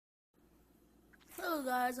So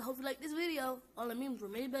guys, I hope you like this video. All the memes were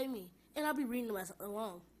made by me, and I'll be reading them as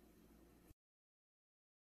along.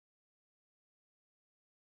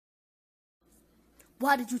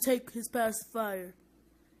 Why did you take his pacifier?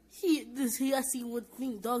 He I see what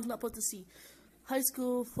thing dog's not supposed to see. High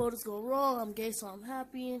school photos go wrong. I'm gay, so I'm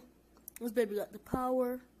happy. This baby got the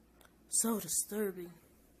power. So disturbing.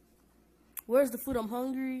 Where's the food? I'm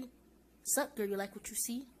hungry. Suck, girl. You like what you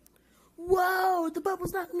see? Whoa, the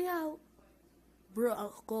bubbles knocked me out. Bro,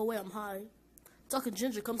 I'll go away. I'm high. Talking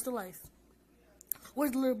ginger comes to life.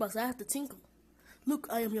 Where's the little box? I have to tinkle. Look,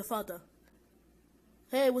 I am your father.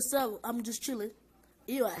 Hey, what's up? I'm just chilling.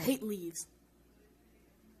 Ew, I hate leaves.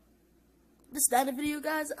 This is the end of the video,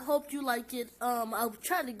 guys. I hope you like it. I'll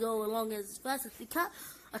try to go along as fast as it can.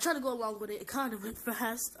 I try to go along with it. It kind of went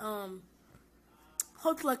fast. Hope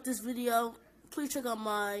you like this video. Please check out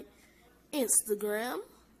my Instagram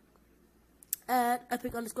at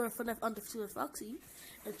epic_FNF_Foxy,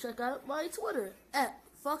 and check out my Twitter at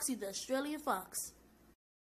Foxy the Australian Fox.